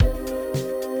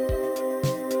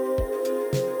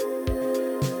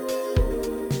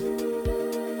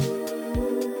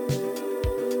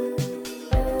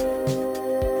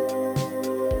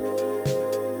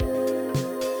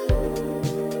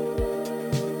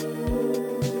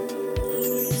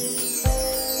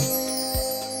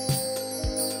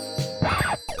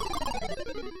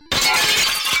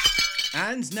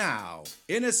And now,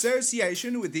 in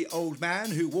association with the old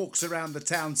man who walks around the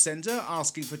town centre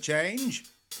asking for change,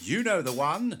 you know the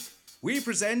one, we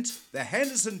present the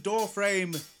Henderson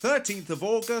Doorframe 13th of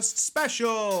August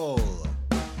special.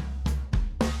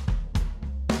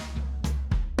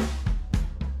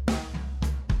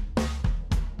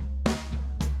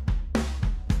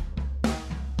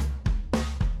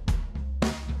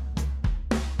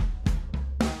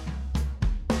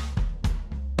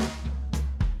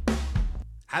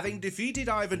 Having defeated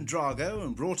Ivan Drago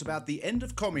and brought about the end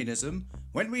of communism,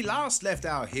 when we last left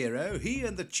our hero, he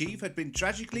and the chief had been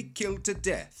tragically killed to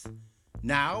death.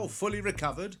 Now, fully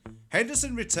recovered,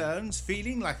 Henderson returns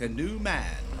feeling like a new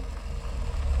man.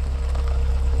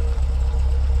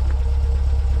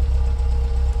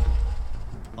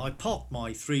 I parked my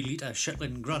 3-litre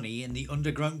Shetland Granny in the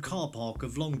underground car park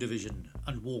of Long Division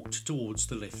and walked towards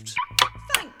the lift.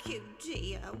 Thank you,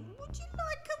 dear. Would you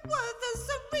like a Werther's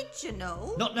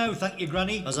original? Not now, thank you,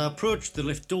 Granny. As I approached the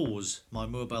lift doors, my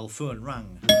mobile phone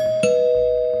rang.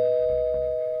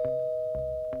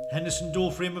 Henderson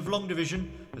Doorframe of Long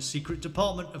Division, a secret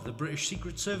department of the British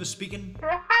Secret Service speaking.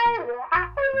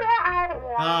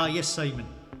 Ah, yes, Simon.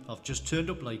 I've just turned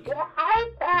up like.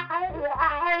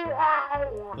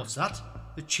 What's that?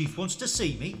 The chief wants to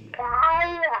see me?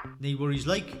 No worries,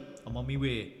 like. I'm on my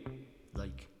way.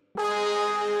 Like.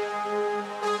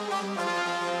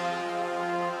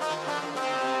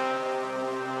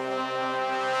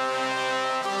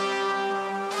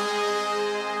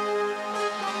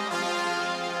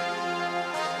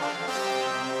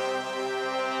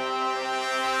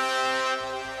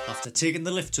 After taking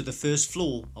the lift to the first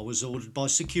floor, I was ordered by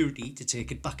security to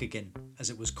take it back again, as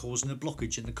it was causing a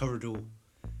blockage in the corridor.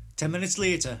 10 minutes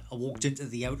later, I walked into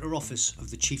the outer office of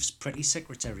the chief's pretty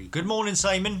secretary. Good morning,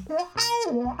 Simon.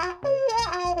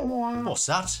 What's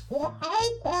that?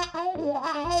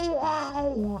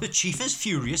 The chief is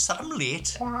furious that I'm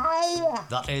late.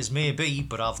 That is maybe,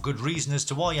 but I've good reason as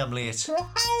to why I'm late.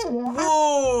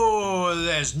 Oh,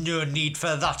 there's no need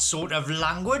for that sort of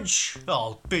language.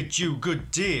 I'll bid you good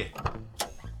day.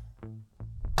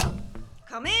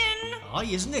 Come in. Aye,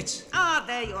 isn't it? Ah,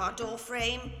 there you are,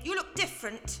 Doorframe. You look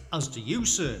different. As do you,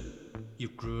 sir.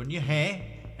 You've grown your hair,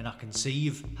 and I can see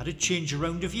you've had a change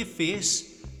around of your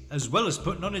face, as well as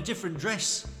putting on a different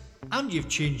dress. And you've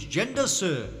changed gender,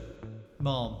 sir.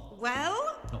 Ma'am.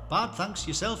 Well? Not bad, thanks.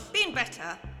 Yourself? Been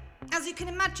better. As you can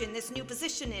imagine, this new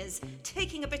position is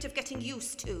taking a bit of getting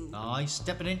used to. Aye,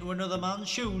 stepping into another man's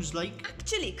shoes, like.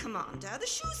 Actually, Commander, the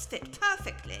shoes fit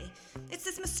perfectly. It's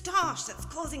this moustache that's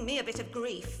causing me a bit of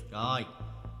grief. Aye,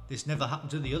 this never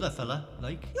happened to the other fella,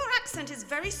 like. Your accent is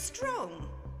very strong.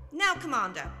 Now,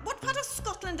 Commander, what part of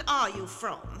Scotland are you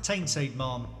from? Tyneside,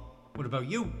 ma'am. What about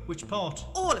you? Which part?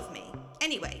 All of me.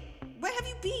 Anyway, where have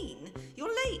you been?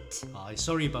 You're late. Aye,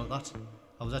 sorry about that.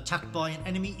 I was attacked by an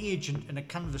enemy agent in a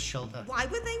canvas shelter. Why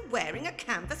were they wearing a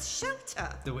canvas shelter?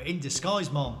 They were in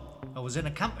disguise, ma'am. I was in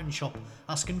a camping shop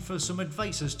asking for some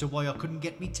advice as to why I couldn't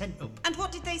get me tent up. And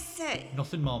what did they say?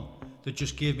 Nothing, ma'am. They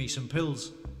just gave me some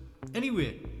pills.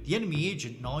 Anyway, the enemy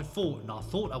agent and I fought, and I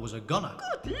thought I was a gunner.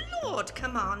 Good Lord,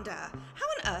 Commander. How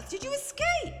on earth did you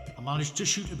escape? I managed to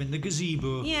shoot him in the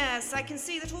gazebo. Yes, I can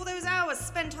see that all those hours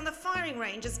spent on the firing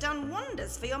range has done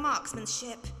wonders for your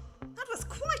marksmanship. That was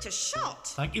quite a shot.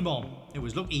 Thank you, Mom. It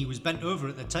was lucky he was bent over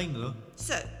at the time, though.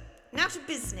 So, now to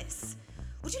business.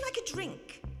 Would you like a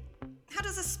drink? How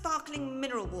does a sparkling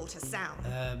mineral water sound?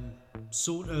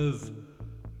 Sort of.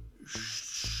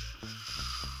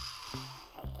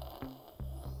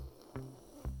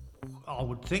 I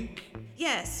would think.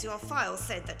 Yes, your file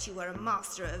said that you were a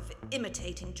master of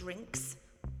imitating drinks.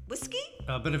 Whiskey?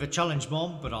 A bit of a challenge,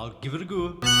 Mom, but I'll give it a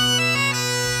go.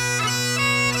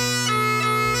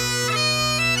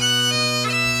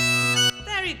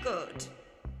 Very good.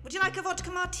 Would you like a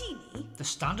vodka martini? The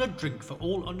standard drink for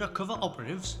all undercover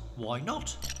operatives. Why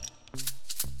not?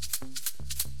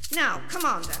 Now,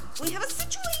 Commander, we have a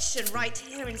situation right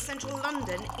here in central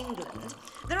London, England.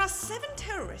 There are 7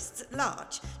 terrorists at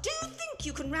large. Do you think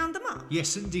you can round them up?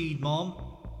 Yes, indeed, Mom.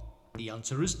 The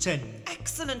answer is 10.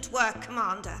 Excellent work,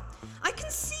 Commander. I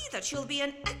can see that you'll be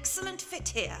an excellent fit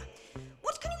here.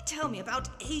 What can you tell me about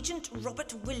Agent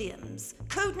Robert Williams,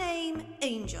 codename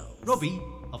Angel? Robbie,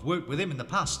 I've worked with him in the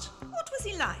past. What was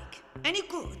he like? Any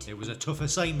good? It was a tough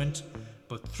assignment,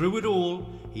 but through it all,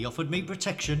 he offered me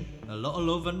protection, a lot of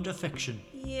love and affection.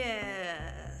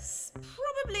 Yes,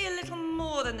 probably a little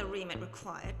more than the remit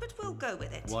required, but we'll go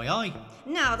with it. Why, aye.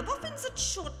 Now, the Boffins at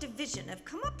Short Division have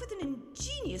come up with an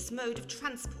ingenious mode of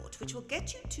transport which will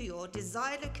get you to your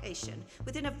desired location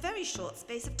within a very short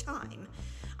space of time.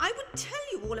 I would tell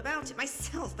you all about it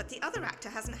myself, but the other actor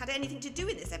hasn't had anything to do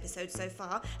in this episode so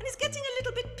far and is getting a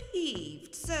little bit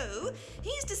peeved. So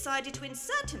he's decided to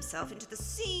insert himself into the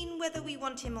scene whether we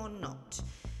want him or not.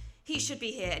 He should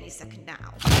be here any second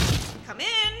now. Come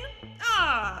in.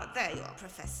 Ah, there you are,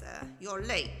 Professor. You're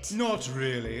late. Not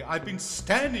really. I've been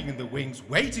standing in the wings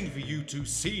waiting for you two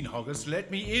scene hoggers to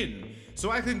let me in, so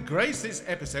I can grace this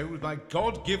episode with my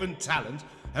God-given talent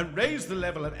and raise the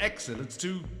level of excellence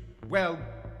to, well,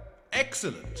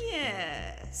 excellent.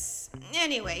 Yes.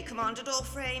 Anyway, Commander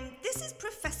Doorframe, this is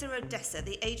Professor Odessa,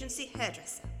 the agency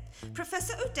hairdresser.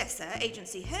 Professor Odessa,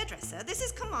 agency hairdresser, this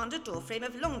is Commander Doorframe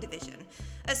of Long Division,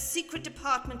 a secret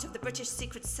department of the British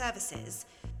Secret Services.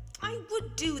 I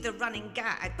would do the running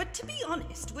gag, but to be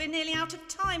honest, we're nearly out of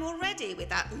time already with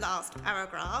that last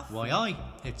paragraph. Why, aye.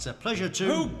 It's a pleasure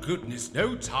to... Oh, goodness,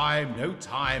 no time, no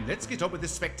time. Let's get on with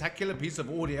this spectacular piece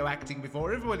of audio acting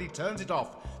before everybody turns it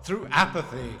off through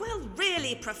apathy. Well,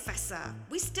 really, Professor,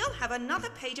 we still have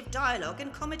another page of dialogue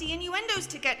and comedy innuendos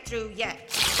to get through yet.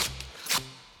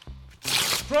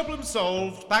 Problem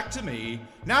solved. Back to me.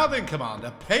 Now then,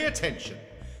 Commander, pay attention.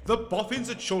 The boffins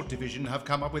at Short Division have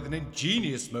come up with an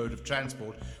ingenious mode of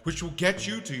transport which will get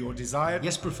you to your desired...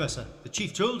 Yes, Professor. The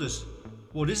Chief told us.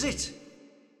 What is it?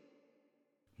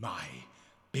 My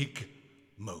big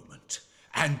moment.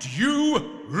 And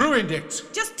you ruined it.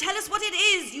 Just tell us what it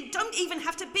is. You don't even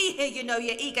have to be here, you know,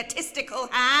 you egotistical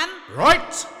ham.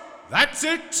 Right. That's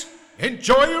it.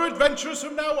 Enjoy your adventures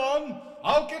from now on.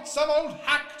 I'll get some old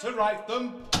hack to write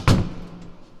them.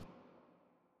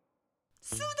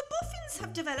 So the boffins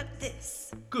have developed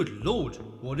this. Good Lord,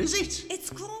 what is it?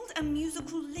 It's called a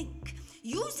musical link.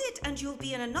 Use it and you'll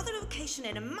be in another location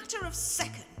in a matter of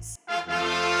seconds.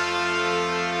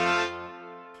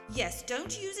 Yes,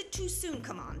 don't use it too soon,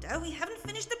 Commander. We haven't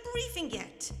finished the briefing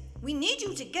yet. We need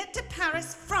you to get to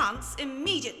Paris, France,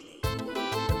 immediately.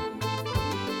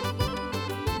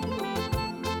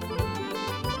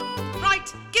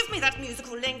 Right, give me that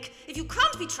musical link. If you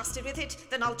can't be trusted with it,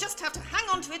 then I'll just have to hang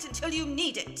on to it until you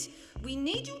need it. We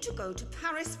need you to go to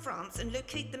Paris, France, and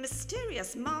locate the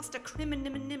mysterious master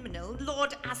criminal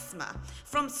Lord Asthma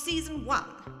from season 1.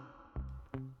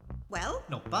 Well?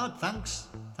 Not bad, thanks.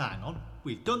 Hang on,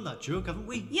 we've done that joke, haven't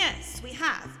we? Yes, we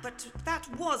have, but that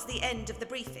was the end of the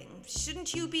briefing.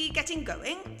 Shouldn't you be getting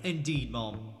going? Indeed,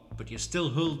 Mom. But you're still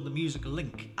holding the musical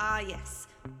link. Ah, yes.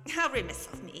 How remiss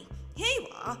of me. Here you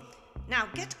are. Now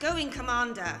get going,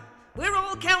 Commander. We're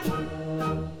all counting.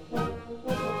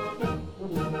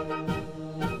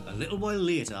 A little while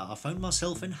later, I found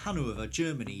myself in Hanover,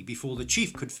 Germany, before the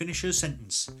Chief could finish her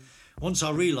sentence. Once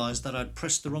I realised that I'd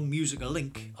pressed the wrong musical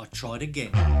link, I tried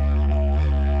again.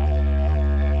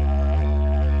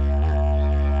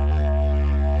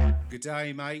 Good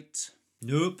day, mate.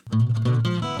 Nope.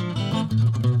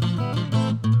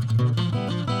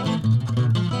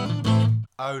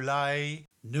 Olay.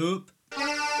 Nope.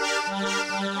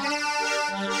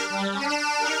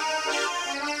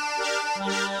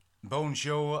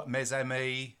 Bonjour, mes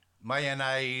amis.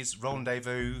 Mayonnaise,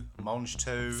 rendezvous, mange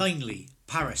tout. Finally,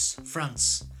 Paris,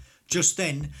 France. Just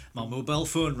then, my mobile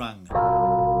phone rang.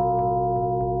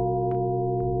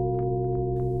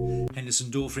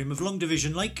 Henderson Doorframe of Long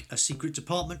Division like, a secret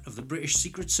department of the British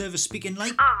Secret Service speaking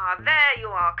like. Ah, there you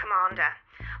are, Commander.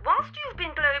 Whilst you've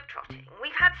been globetrotting,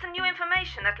 we've had some new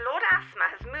information that Lord Asthma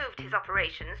has moved his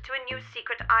operations to a new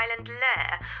secret island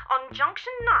lair on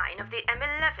Junction 9 of the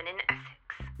M11 in Essex.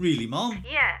 Really, Mom?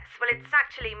 Yes, well, it's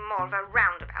actually more of a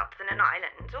roundabout than an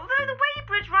island, although the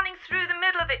weighbridge running through the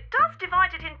middle of it does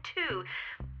divide it in two.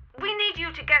 We need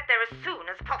you to get there as soon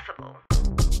as possible.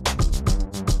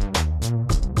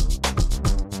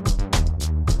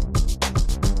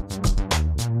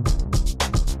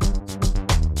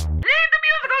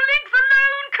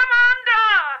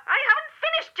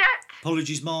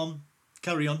 Apologies, Mom.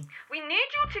 Carry on. We need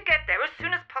you to get there as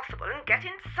soon as possible and get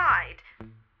inside.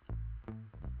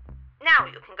 Now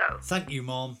you can go. Thank you,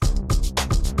 Mom.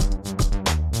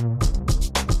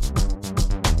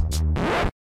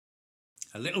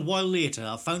 A little while later,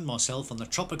 I found myself on the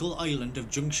tropical island of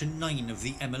Junction 9 of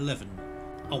the M11.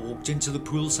 I walked into the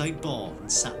poolside bar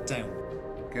and sat down.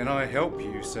 Can I help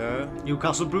you, sir?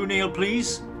 Newcastle Brew Ale,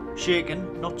 please.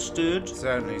 Shaken, not stirred.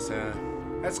 Certainly, sir.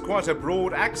 That's quite a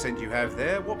broad accent you have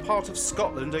there. What part of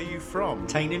Scotland are you from?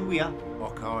 Tyne Weir.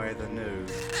 Mackay the New.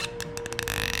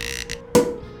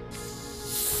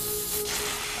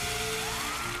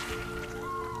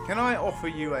 Can I offer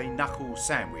you a knuckle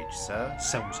sandwich, sir?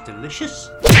 Sounds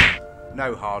delicious.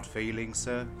 No hard feelings,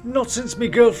 sir. Not since me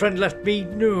girlfriend left me,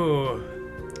 no.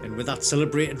 And with that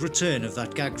celebrated return of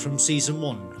that gag from season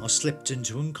 1, I slipped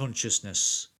into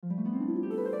unconsciousness.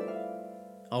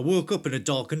 I woke up in a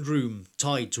darkened room,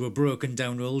 tied to a broken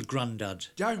down old grandad.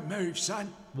 Don't move,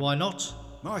 son. Why not?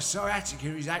 My sciatica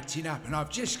is acting up and I've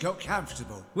just got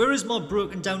comfortable. Where is my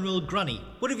broken down old granny?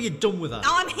 What have you done with her?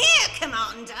 I'm here,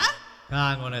 Commander.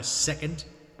 Hang on a second.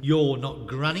 You're not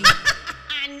granny?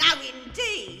 No,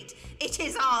 indeed. It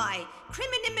is I,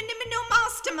 criminal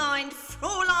mastermind,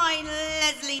 Fräulein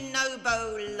Leslie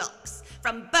Nobo Locks,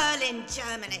 from Berlin,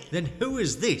 Germany. Then who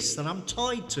is this that I'm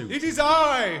tied to? It is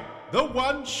I, the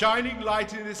one shining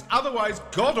light in this otherwise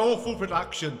god-awful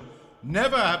production.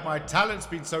 Never have my talents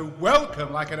been so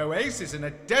welcome like an oasis in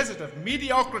a desert of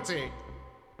mediocrity.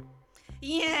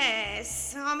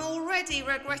 Yes, I'm already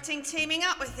regretting teaming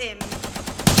up with him.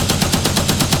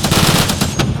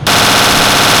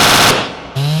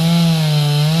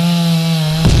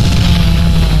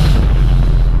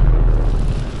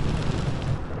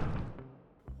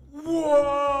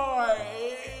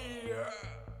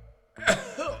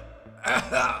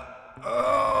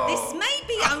 This may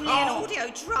be only an audio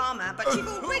drama, but you've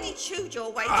already chewed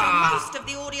your way through most of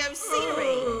the audio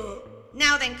scenery.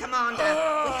 Now then, Commander,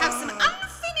 we have some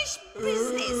unfinished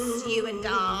business, you and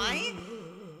I.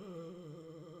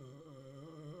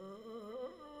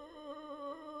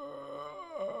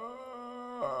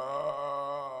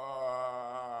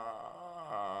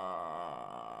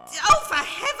 Oh, for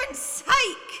heaven's sake!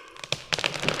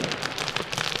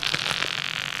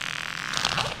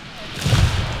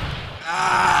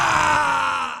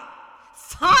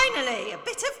 Finally, a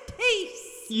bit of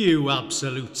peace. You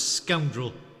absolute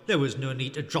scoundrel. There was no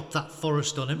need to drop that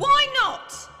forest on him. Why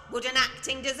not? Wooden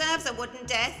acting deserves a wooden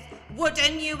death.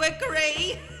 Wouldn't you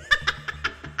agree?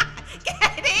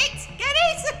 Get it? Get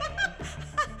it?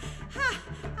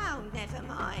 Oh, never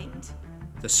mind.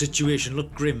 The situation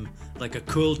looked grim, like a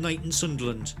cold night in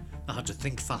Sunderland. I had to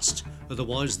think fast,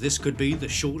 otherwise this could be the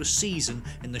shortest season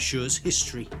in the show's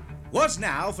history. What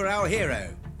now for our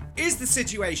hero? Is the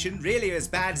situation really as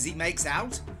bad as he makes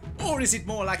out? Or is it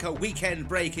more like a weekend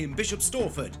break in Bishop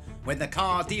Stortford, when the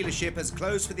car dealership has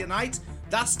closed for the night,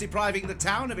 thus depriving the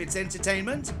town of its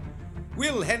entertainment?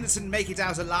 Will Henderson make it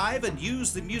out alive and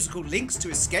use the musical links to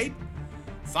escape?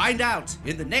 Find out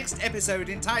in the next episode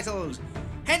entitled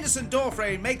Henderson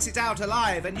Doorframe Makes It Out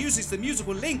Alive and Uses the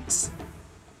Musical Links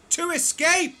to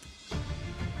Escape!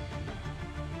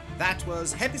 That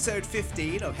was episode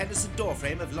 15 of Henderson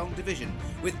Doorframe of Long Division,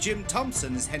 with Jim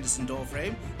Thompson as Henderson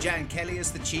Doorframe, Jan Kelly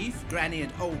as the Chief, Granny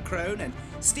and Old Crone, and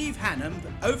Steve Hannam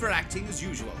overacting as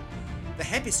usual. The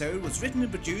episode was written and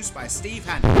produced by Steve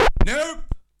Hannam. Nope,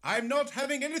 I'm not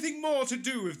having anything more to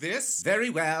do with this.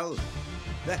 Very well.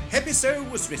 The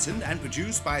episode was written and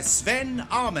produced by Sven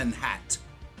Armenhat.